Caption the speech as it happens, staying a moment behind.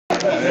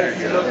There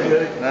you go.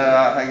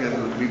 I guess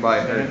it would be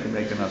by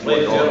making us.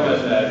 Ladies and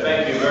gentlemen,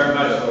 thank you very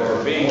much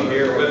for being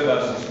here with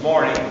us this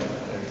morning.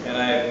 And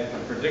I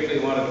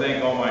particularly want to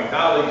thank all my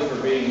colleagues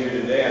for being here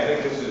today. I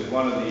think this is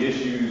one of the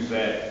issues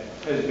that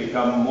has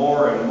become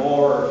more and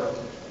more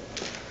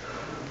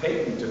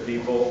patent to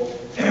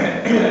people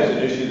as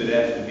an issue that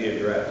has to be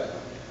addressed.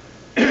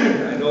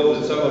 I know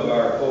that some of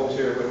our folks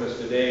here with us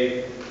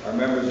today are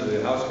members of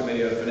the House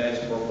Committee on Finance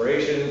and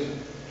Appropriations.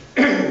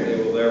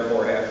 They will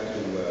therefore have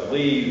to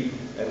leave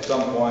at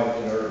some point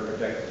in order to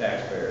protect the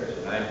taxpayers,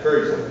 and I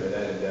encourage them in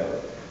that endeavor.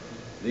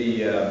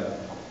 The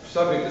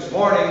subject this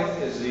morning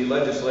is the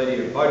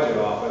Legislative Budget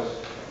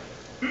Office.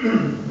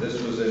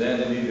 This was an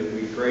entity that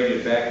we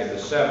created back in the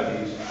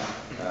 70s.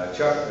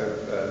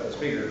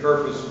 Speaker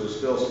Kerfus was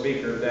still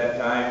Speaker at that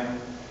time.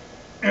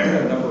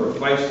 A number of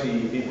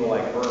feisty people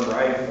like Vern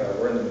Reif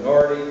were in the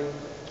minority.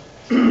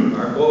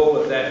 Our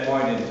goal at that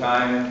point in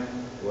time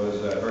was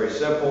very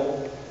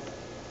simple.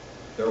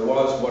 There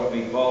was what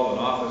we call an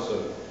Office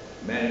of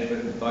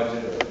Management and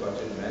Budget, or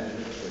Budget and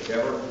Management,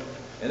 whichever,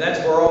 and that's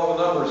where all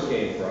the numbers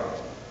came from.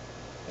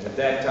 And at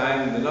that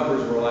time, the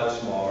numbers were a lot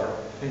smaller.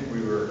 I think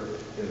we were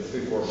in the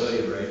 3-4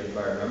 billion range, if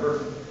I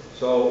remember.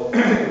 So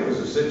it was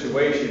a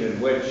situation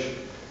in which,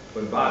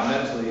 when Bob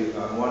Metzley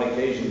on one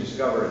occasion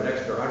discovered an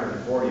extra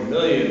 140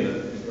 million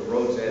that the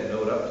roads had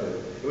no up to,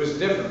 it was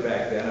different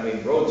back then. I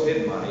mean, roads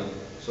hid money,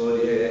 so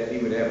that he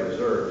would have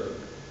reserves.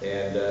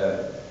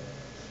 And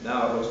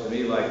now it looks to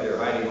me like they're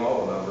hiding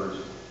all the numbers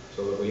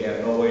so that we have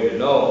no way to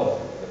know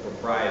the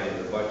propriety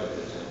of the budget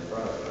that's in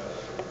front of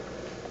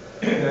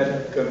us.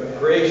 That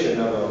creation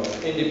of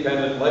an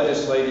independent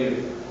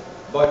legislative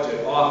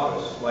budget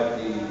office like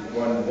the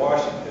one in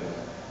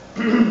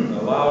Washington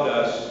allowed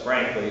us,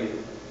 frankly,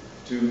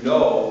 to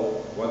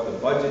know what the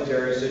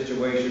budgetary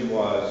situation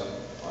was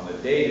on a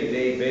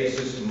day-to-day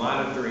basis,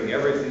 monitoring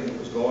everything that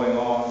was going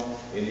on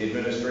in the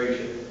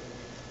administration.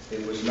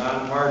 It was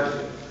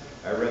nonpartisan.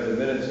 I read the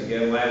minutes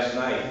again last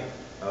night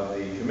of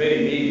the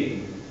committee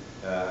meeting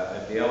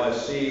at the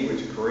LSC,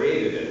 which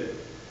created it,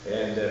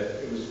 and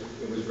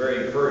it was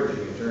very encouraging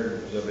in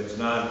terms of its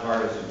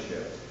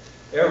nonpartisanship.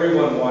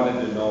 Everyone wanted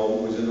to know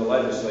who was in the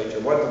legislature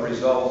what the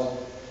results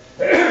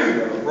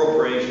of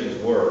appropriations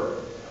were,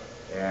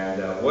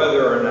 and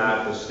whether or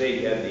not the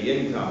state had the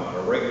income on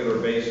a regular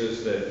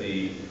basis that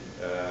the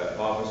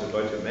Office of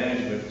Budget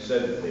Management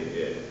said that they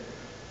did.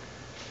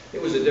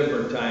 It was a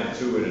different time,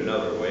 too, in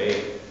another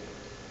way.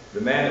 The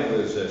man that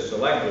was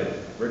selected,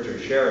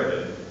 Richard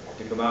Sheridan,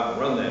 to come out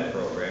and run that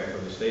program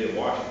from the state of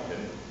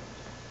Washington,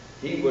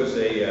 he was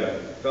a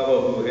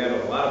fellow who had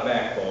a lot of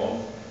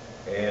backbone,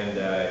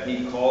 and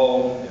he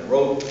called and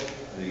wrote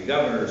the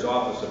governor's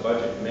Office of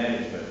Budget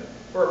Management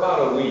for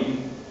about a week,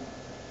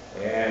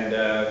 and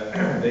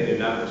they did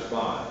not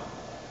respond.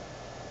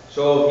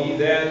 So he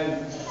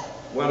then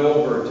went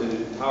over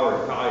to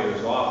Howard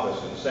Collier's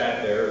office and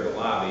sat there in the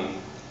lobby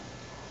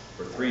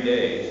for 3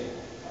 days,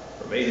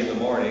 from 8 in the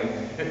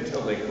morning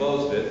until they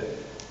closed it,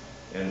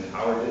 and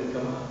Howard didn't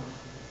come out.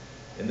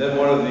 And then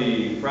one of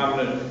the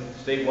prominent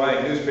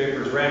statewide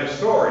newspapers ran a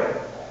story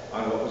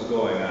on what was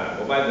going on.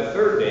 Well, by the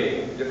 3rd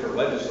day, different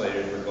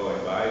legislators were going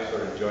by,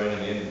 sort of joining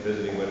in and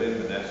visiting with him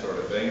and that sort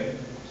of thing.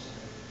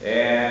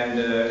 And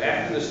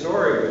after the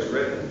story was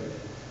written,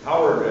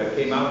 Howard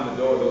came out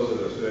the door. Those of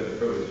us who had the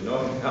privilege of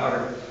knowing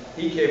Howard,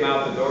 he came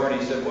out the door and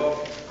he said,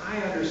 "Well, I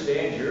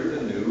understand you're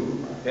the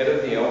new head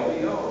of the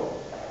LBO."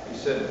 He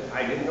said,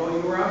 "I didn't know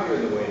you were out here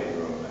in the waiting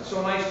room. It's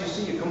so nice to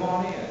see you. Come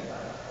on in."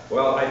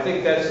 Well, I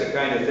think that's the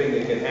kind of thing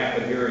that can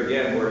happen here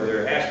again, where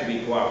there has to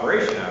be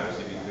cooperation,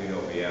 obviously, between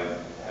OPM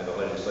and the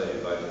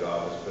Legislative Budget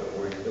Office, but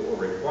it will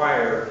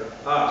require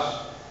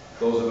us,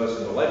 those of us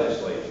in the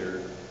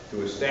legislature,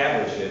 to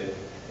establish it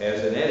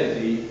as an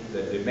entity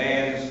that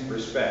demands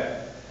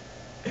respect.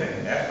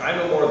 I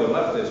no more than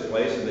left this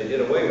place, and they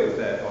did away with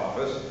that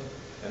office,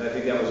 and I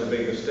think that was a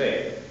big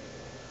mistake.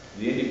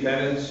 The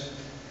independence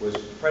was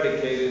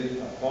predicated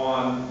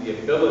upon the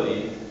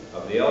ability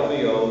of the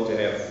LBO to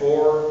have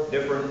 4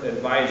 different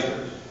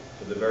advisors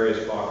to the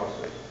various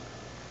caucuses.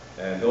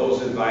 And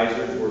those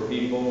advisors were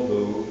people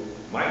who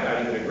might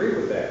not even agree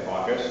with that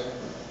caucus,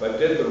 but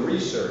did the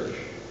research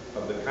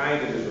of the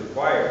kind that is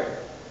required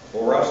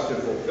for us to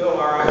fulfill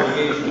our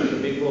obligation to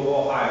the people of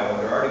Ohio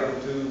under Article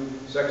 2,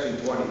 Section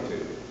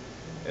 22.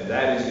 And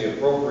that is the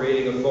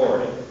appropriating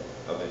authority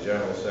of the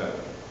General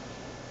Assembly.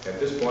 At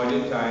this point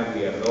in time,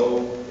 we have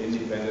no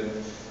independent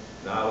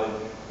knowledge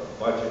of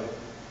budget,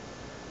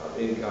 of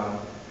income,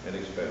 and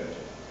expenditure.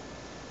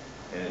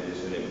 And it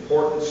is an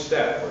important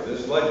step for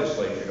this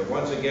legislature to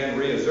once again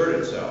reassert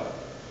itself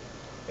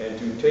and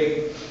to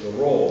take the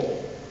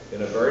role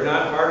in a very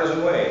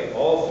nonpartisan way.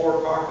 All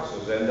 4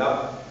 caucuses end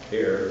up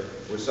here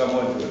with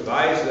someone to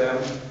advise them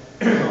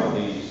on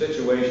the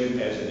situation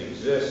as it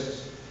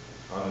exists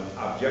on an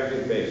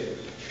objective basis.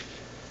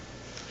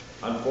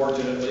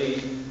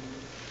 Unfortunately,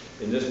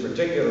 in this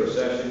particular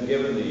session,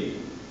 given the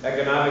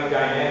economic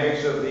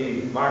dynamics of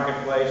the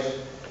marketplace,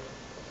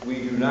 we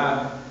do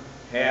not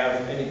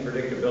have any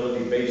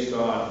predictability based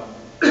on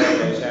what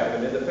has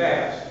happened in the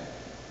past.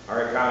 Our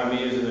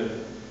economy is in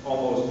an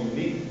almost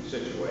unique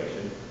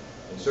situation,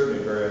 and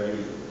certainly very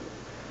unusual.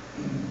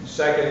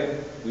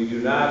 Second, we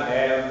do not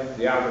have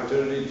the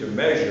opportunity to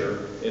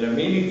measure in a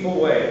meaningful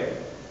way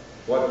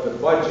what the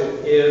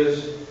budget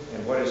is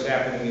and what is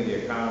happening in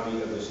the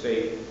economy of the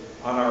state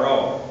on our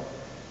own.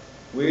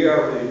 We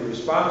are the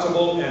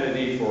responsible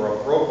entity for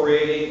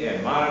appropriating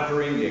and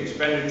monitoring the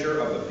expenditure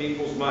of the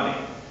people's money.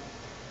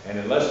 And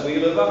unless we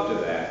live up to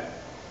that,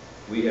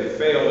 we have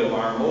failed in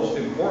our most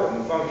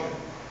important function.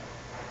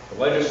 The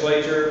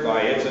legislature,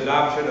 by its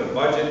adoption of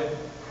budget,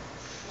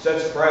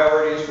 sets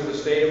priorities for the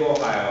state of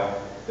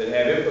Ohio that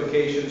have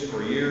implications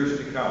for years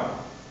to come.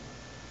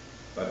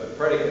 But the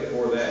predicate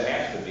for that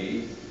has to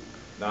be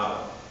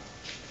knowledge.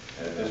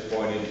 And at this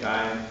point in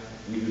time,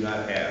 we do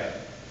not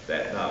have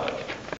that knowledge.